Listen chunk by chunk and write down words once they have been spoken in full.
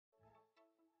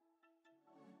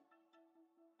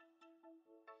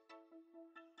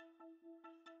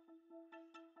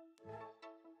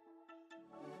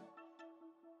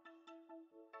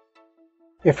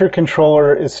If your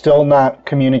controller is still not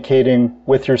communicating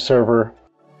with your server,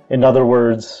 in other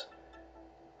words,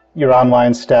 your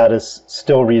online status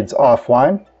still reads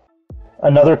offline,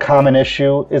 another common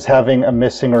issue is having a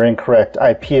missing or incorrect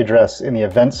IP address in the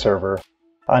event server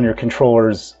on your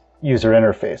controller's user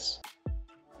interface.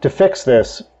 To fix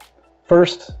this,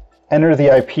 first enter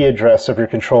the IP address of your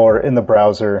controller in the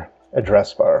browser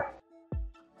address bar.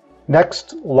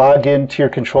 Next, log in to your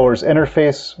controller's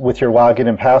interface with your login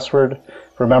and password.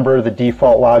 Remember, the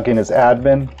default login is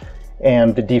admin,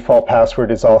 and the default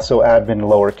password is also admin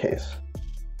lowercase.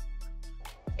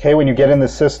 Okay, when you get in the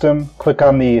system, click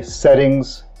on the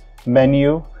Settings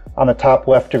menu on the top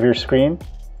left of your screen.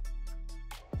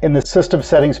 In the System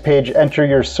Settings page, enter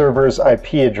your server's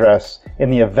IP address in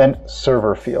the Event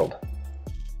Server field.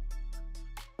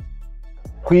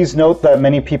 Please note that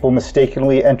many people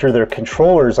mistakenly enter their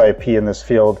controller's IP in this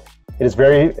field. It is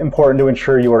very important to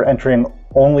ensure you are entering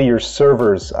only your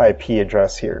server's IP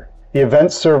address here. The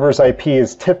event server's IP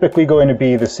is typically going to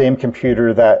be the same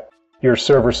computer that your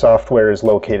server software is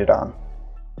located on.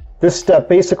 This step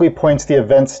basically points the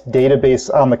events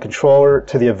database on the controller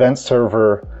to the event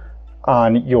server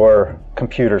on your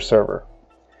computer server.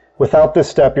 Without this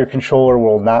step, your controller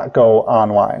will not go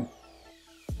online.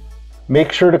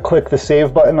 Make sure to click the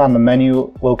Save button on the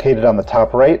menu located on the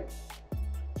top right.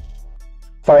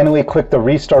 Finally, click the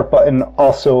Restart button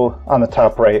also on the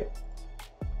top right.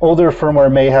 Older firmware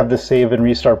may have the Save and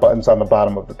Restart buttons on the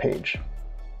bottom of the page.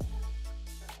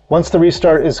 Once the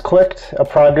restart is clicked, a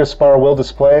progress bar will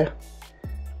display.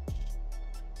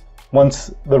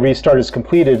 Once the restart is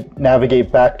completed,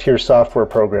 navigate back to your software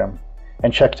program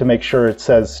and check to make sure it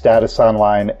says Status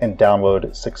Online and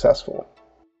Download Successful.